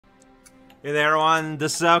Hey there everyone,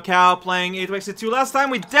 this is a2xt2 playing a2xt2. Last time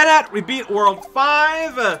we did it! We beat World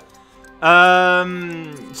 5!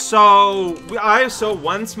 So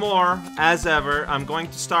once more, as ever, I'm going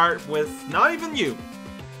to start with, not even you.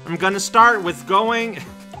 I'm gonna start with going,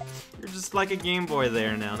 you're just like a Game Boy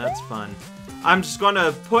there now, that's fun. I'm just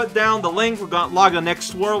gonna put down the link, we're gonna log the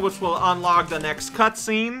next world, which will unlock the next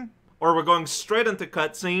cutscene. Or we're going straight into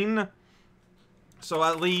cutscene. So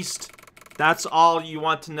at least, that's all you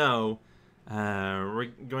want to know.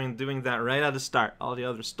 We're doing that right at the start. All the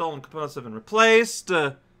other stolen components have been replaced.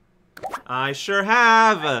 I sure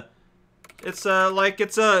have. It's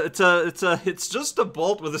just a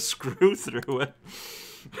bolt with a screw through it.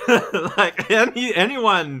 Like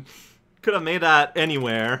anyone could have made that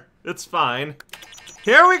anywhere. It's fine.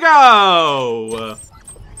 Here we go.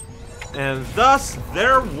 And thus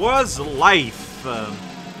there was life.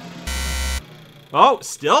 Oh,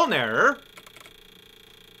 still an error.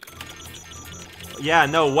 Yeah,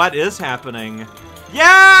 no, what is happening?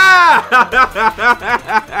 Yeah!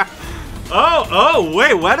 oh,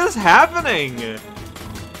 wait, what is happening?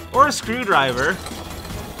 Or a screwdriver.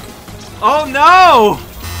 Oh, no!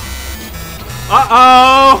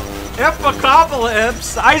 Uh-oh!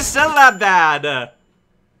 Apocalypse! I said that bad!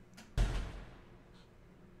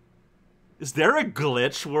 Is there a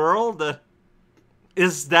glitch world?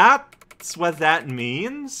 Is that what that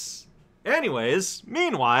means? Anyways,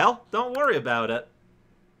 meanwhile, don't worry about it.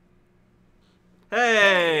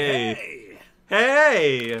 Hey!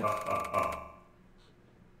 Hey!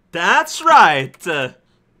 That's right!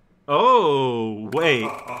 Oh, wait.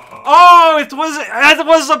 Oh, it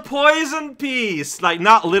was a poison piece! Like,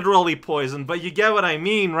 not literally poison, but you get what I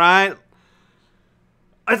mean, right?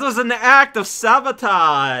 It was an act of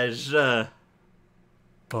sabotage!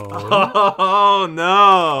 Oh,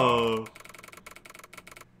 no!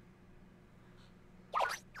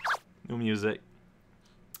 New music.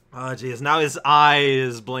 Oh, jeez. Now his eye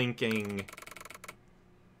is blinking.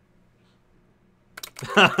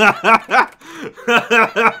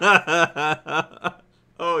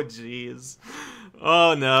 Oh, jeez.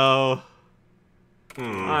 Oh, no.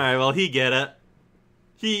 Alright, well, he get it.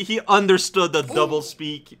 He understood the double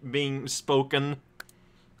speak being spoken.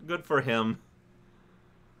 Good for him.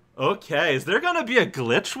 Okay, is there gonna be a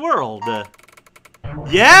glitch world?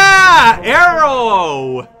 Yeah!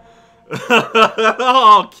 Arrow!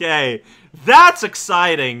 Okay, that's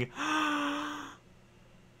exciting.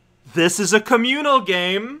 This is a communal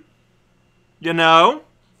game. You know?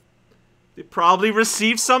 They probably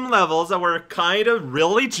received some levels that were kind of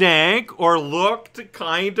really jank or looked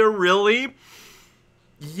kind of really...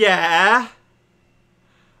 Yeah.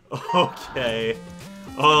 Okay.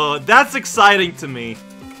 Oh, that's exciting to me.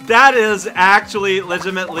 That is actually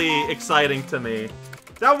legitimately exciting to me.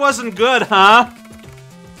 That wasn't good, huh?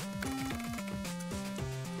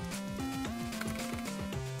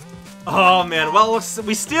 Oh man, well,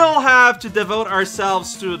 we still have to devote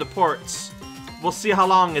ourselves to the ports. We'll see how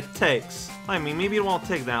long it takes. I mean, maybe it won't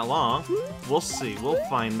take that long. We'll see, we'll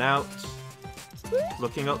find out.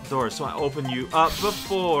 Looking outdoors, so I open you up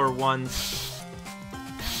before once.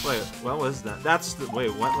 Wait, what was that? That's the,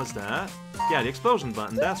 wait, what was that? Yeah, the explosion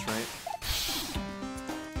button, that's right.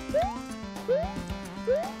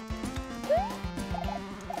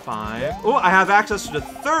 Five. Oh, I have access to the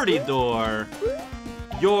 30 door.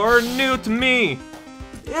 You're new to me.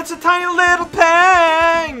 It's a tiny little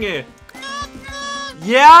pang.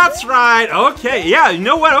 Yeah, that's right. Okay, yeah, you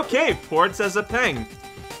know what? Okay, ports as a pang.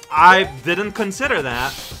 I didn't consider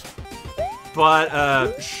that.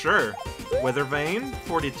 But, sure. Weather vane,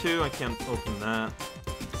 42, I can't open that.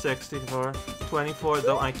 64, 24,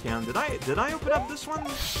 though I can. Did I open up this one?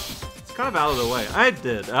 It's kind of out of the way. I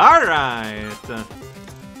did. Alright.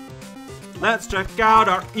 Let's check out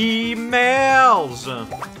our emails.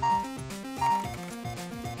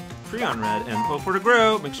 Pre.39 info for the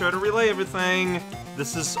group. Make sure to relay everything.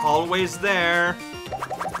 This is always there.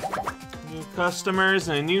 New customers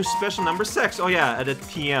and a new special number 6. Oh yeah, at a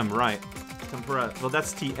TM, right. Tempura. Well,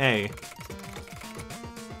 that's TA.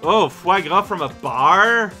 Oh, foie gras from a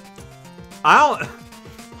bar? I don't...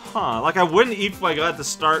 Huh, like I wouldn't eat foie gras to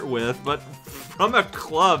start with, but from a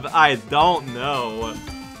club, I don't know.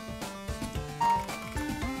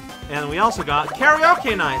 And we also got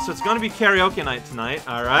karaoke night, so it's gonna be karaoke night tonight,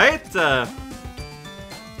 alright?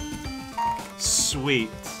 Sweet.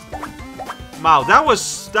 Wow, that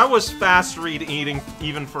was fast read eating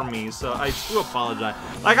even for me, so I do apologize.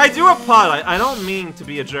 Like, I do apologize. I don't mean to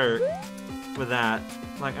be a jerk with that.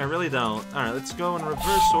 Like, I really don't. Alright, let's go in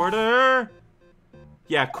reverse order.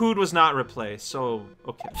 Yeah, Kood was not replaced, so...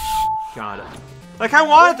 Okay. Got it. Like, I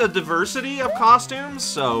wanted a diversity of costumes,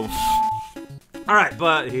 so... Alright,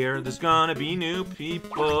 but here, there's gonna be new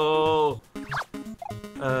people.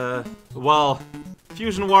 Well,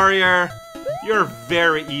 Fusion Warrior, you're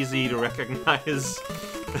very easy to recognize.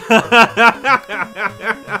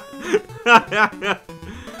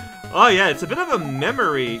 Oh yeah, it's a bit of a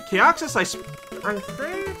memory. Kyoxis, I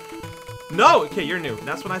think? No, okay, you're new.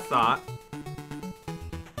 That's what I thought.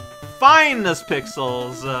 Finest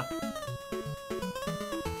Pixels.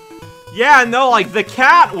 Yeah, no, like, the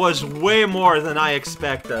cat was way more than I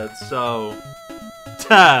expected, so...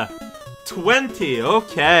 20,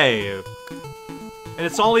 okay. And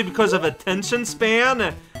it's only because of attention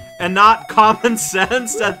span and not common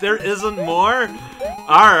sense that there isn't more?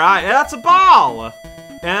 Alright, that's a ball!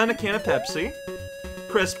 And a can of Pepsi.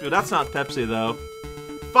 Crispy, that's not Pepsi, though.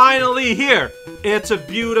 Finally here! It's a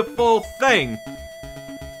beautiful thing!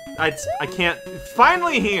 I can't...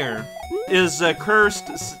 Finally here is a cursed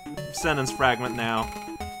sentence fragment now.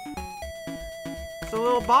 It's a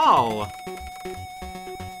little ball.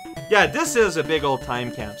 Yeah, this is a big old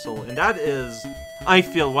time capsule, and that is, I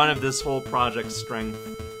feel, one of this whole project's strength.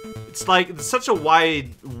 It's like, it's such a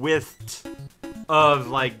wide width of,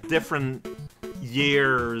 like, different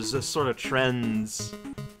years, sort of trends.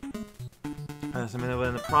 I mean,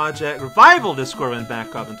 when the project Revival Discord went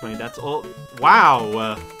back up in 20, that's all.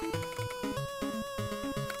 Wow.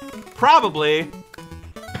 Probably.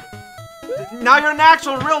 Now you're an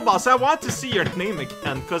actual real boss. I want to see your name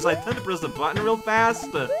again, because I tend to press the button real fast.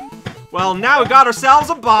 Well, now we got ourselves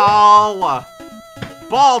a ball.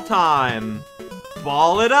 Ball time.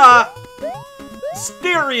 Ball it up.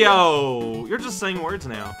 Stereo. You're just saying words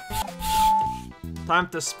now. Time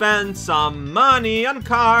to spend some money on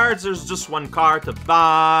cards. There's just one card to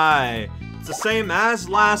buy. It's the same as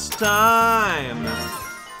last time.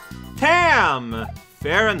 Tam!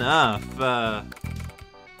 Fair enough.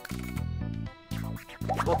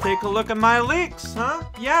 We'll take a look at my leeks, huh?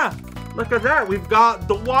 Yeah. Look at that. We've got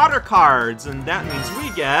the water cards, and that means we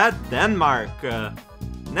get Denmark.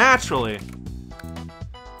 Naturally.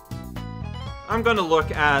 I'm gonna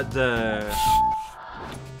look at the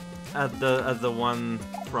one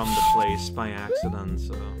from the place by accident,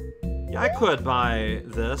 so... Yeah, I could buy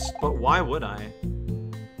this, but why would I?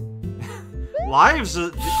 Lives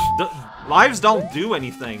don't do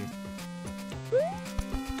anything.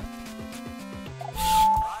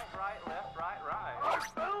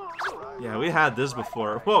 Yeah, we had this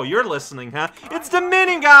before. Whoa, you're listening, huh? It's the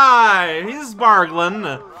mini guy! He's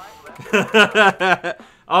bargling.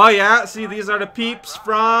 Oh yeah, see, these are the peeps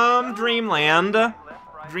from Dreamland.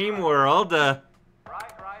 Dream World.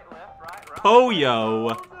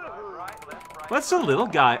 Poyo. What's the little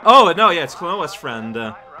guy? Oh, no, yeah, it's Klonoa's friend.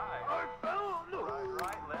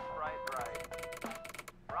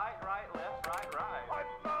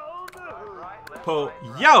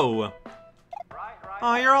 Poyo!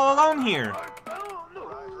 Oh, you're all alone here.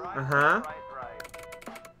 Uh-huh.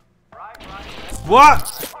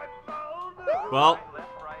 What? Well,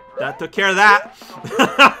 that took care of that.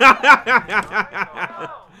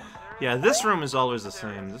 Yeah, this room is always the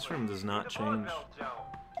same. This room does not change.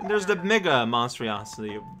 And there's the Mega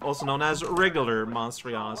Monstrosity, also known as regular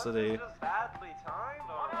Monstrosity.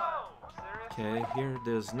 Okay, here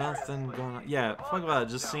there's nothing going on. Yeah, fuck about it.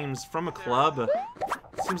 Just seems, from a club,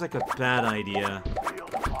 seems like a bad idea.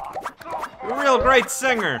 You're a real great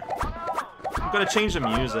singer. I'm gonna change the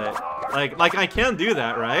music. Like I can do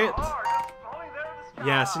that, right?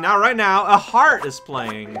 Yeah, see now, right now, a heart is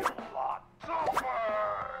playing.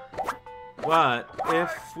 What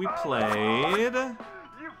if we played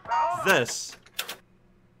this?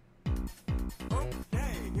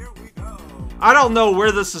 I don't know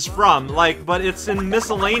where this is from, like, but it's in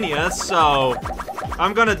miscellaneous, so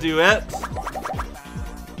I'm gonna do it.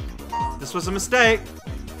 This was a mistake.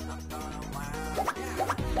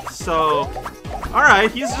 So,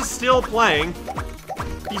 alright, he's just still playing.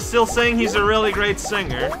 He's still saying he's a really great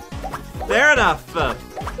singer. Fair enough.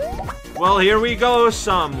 Well, here we go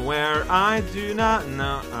somewhere I do not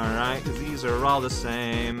know. Alright, because these are all the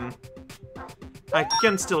same. I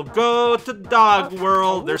can still go to Dog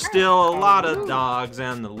World. There's still a lot of dogs,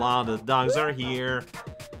 and a lot of dogs are here.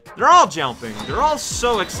 They're all jumping. They're all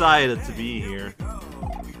so excited to be here.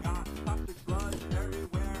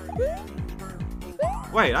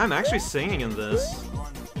 Wait, I'm actually singing in this.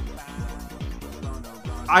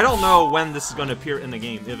 I don't know when this is going to appear in the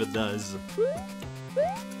game, if it does.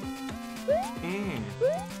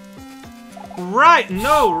 Right,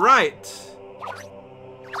 no, right.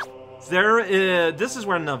 This is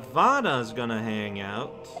where Nevada is gonna hang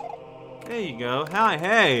out. There you go. Hi,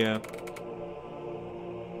 hey.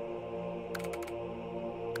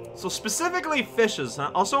 So specifically fishes,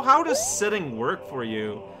 huh? Also, how does sitting work for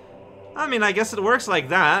you? I mean, I guess it works like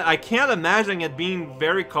that. I can't imagine it being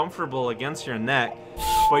very comfortable against your neck.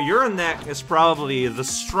 But your neck is probably the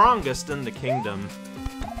strongest in the kingdom.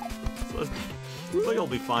 So you'll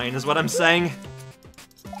be fine, is what I'm saying.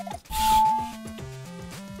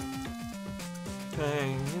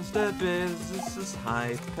 Pang is the biz, this is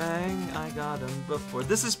high Pang. I got him before.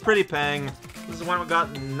 This is Pretty Pang. This is the one we got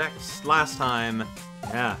last time.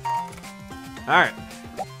 Yeah. Alright.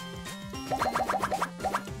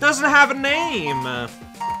 Doesn't have a name!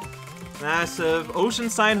 Massive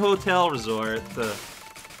Oceanside Hotel Resort.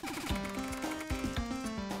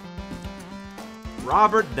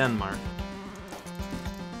 Robert, Denmark.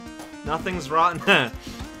 Nothing's rotten.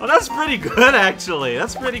 Well, that's pretty good, actually.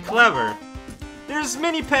 That's pretty clever. There's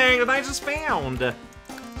Mini Pang that I just found.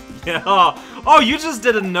 Yeah. Oh, you just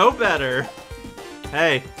didn't know better.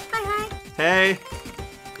 Hey. Hi. Hey.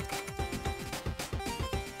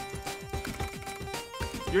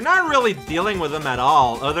 You're not really dealing with him at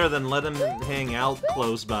all, other than let him hang out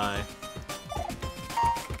close by.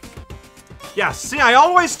 Yeah, see, I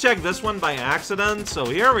always check this one by accident, so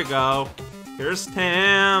here we go. Here's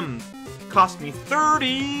Tim. Cost me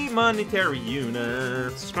 30 monetary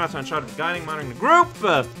units. Scratch on shot of guiding, monitoring the group.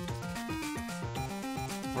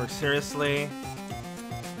 Work seriously.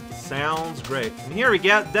 Sounds great. And here we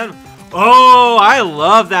get then. Oh, I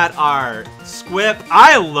love that art. Squip.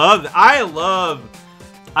 I love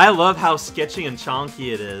how sketchy and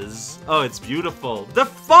chonky it is. Oh, it's beautiful. The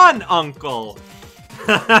fun uncle.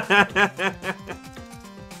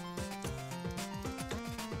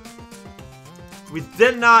 We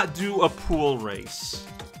did not do a pool race.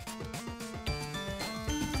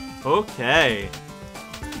 Okay.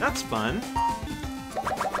 That's fun.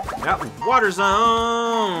 Yeah, water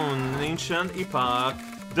zone. Ancient epoch.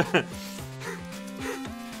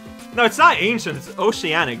 No, it's not ancient, it's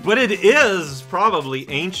oceanic, but it is probably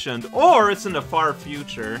ancient, or it's in the far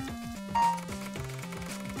future.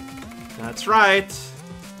 That's right.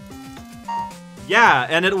 Yeah,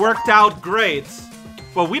 and it worked out great.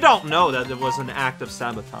 But we don't know that it was an act of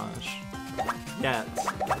sabotage. Yet.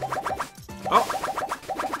 Oh!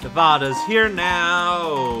 Nevada's here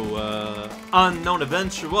now. Unknown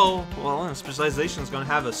eventual. Well, specialization is going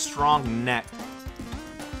to have a strong neck.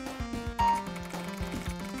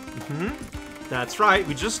 That's right,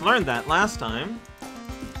 we just learned that last time.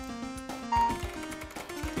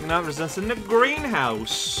 Hanging out residence in the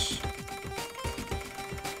greenhouse.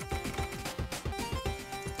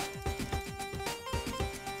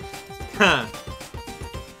 Huh.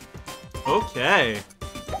 Okay.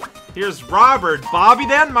 Here's Robert, Bobby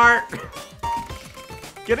Denmark.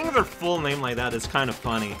 Getting their full name like that is kind of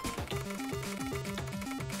funny.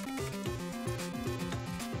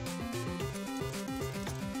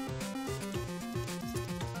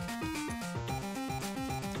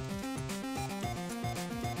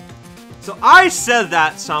 So I said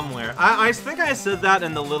that somewhere. I think I said that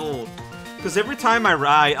in the little... Because every time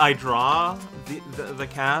I draw the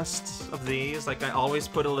casts of these, like I always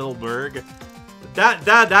put a little berg.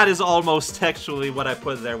 That is almost textually what I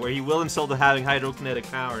put there, where he will himself to having hydrokinetic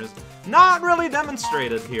powers. Not really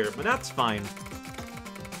demonstrated here, but that's fine.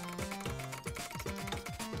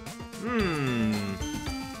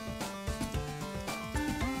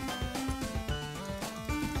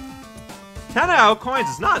 10 out coins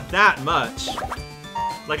is not that much.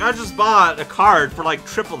 Like, I just bought a card for like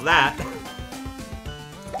triple that.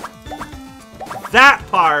 That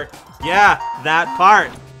part! Yeah, that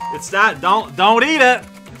part. It's that, don't eat it!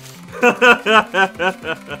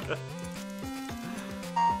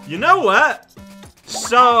 You know what?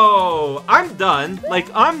 So, I'm done. Like,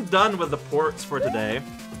 I'm done with the ports for today.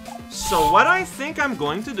 So what I think I'm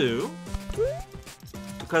going to do,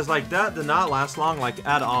 because like that did not last long, like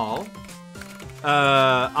at all.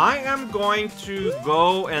 I am going to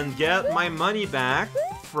go and get my money back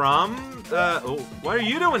from, oh, what are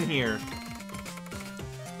you doing here?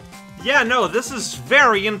 Yeah, no, this is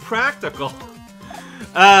very impractical.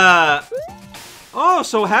 Oh,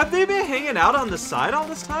 so have they been hanging out on the side all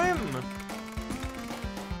this time?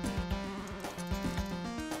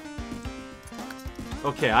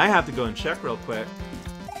 Okay, I have to go and check real quick.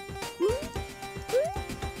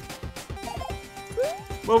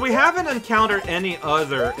 Well, we haven't encountered any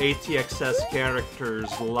other a2xt2 characters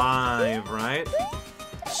live, right?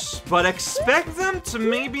 But expect them to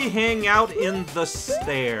maybe hang out in the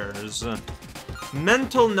stairs.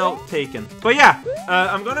 Mental note taken. But yeah,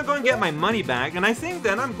 I'm gonna go and get my money back, and I think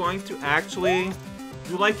then I'm going to actually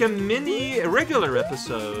do like a mini regular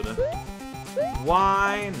episode.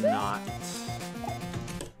 Why not?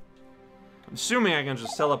 Assuming I can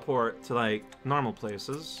just teleport to, like, normal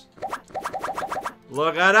places.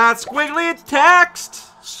 Look at that squiggly text!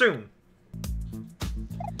 Soon.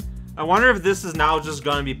 I wonder if this is now just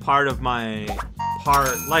gonna be part of my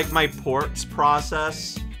my ports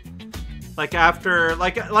process. Like after,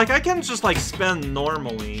 like I can just like spend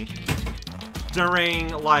normally during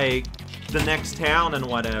like the next town and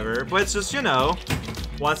whatever, but it's just, you know,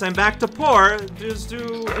 once I'm back to port, just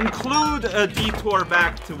to include a detour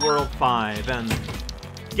back to World 5 and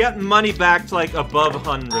get money back to like above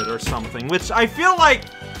 100 or something, which I feel like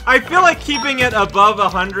keeping it above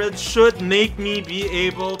 100 should make me be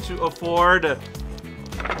able to afford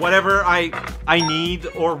whatever I need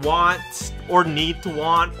or want or need to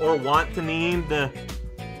want or want to need.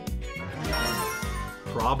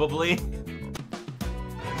 Probably.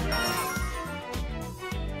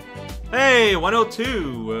 Hey,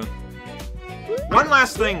 102. One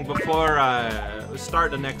last thing before we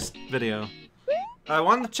start the next video. I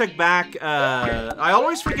wanted to check back. I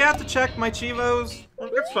always forget to check my cheevos.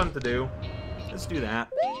 It's fun to do. Let's do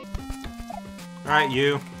that. Alright,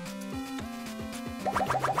 you.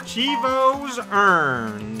 Cheevos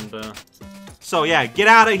earned. So yeah, get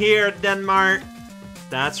out of here, Denmark.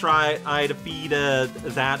 That's right, I defeated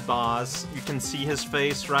that boss. You can see his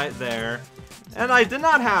face right there. And I did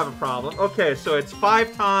not have a problem. Okay, so it's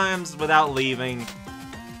 5 times without leaving.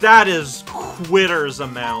 That is quitter's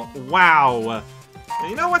amount. Wow. And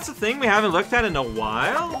you know what's the thing we haven't looked at in a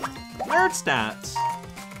while? Nerd stats.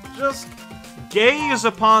 Just gaze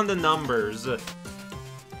upon the numbers.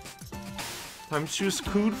 Time to choose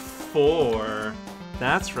code 4.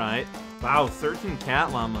 That's right. Wow, 13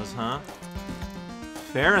 cat llamas, huh?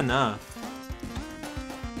 Fair enough.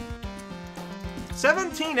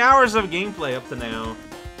 17 hours of gameplay up to now.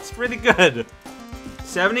 It's pretty good.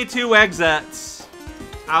 72 exits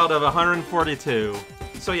out of 142.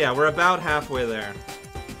 So yeah, we're about halfway there.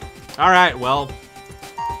 Alright, well,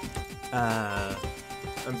 I'm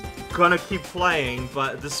gonna keep playing,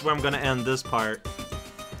 but this is where I'm gonna end this part.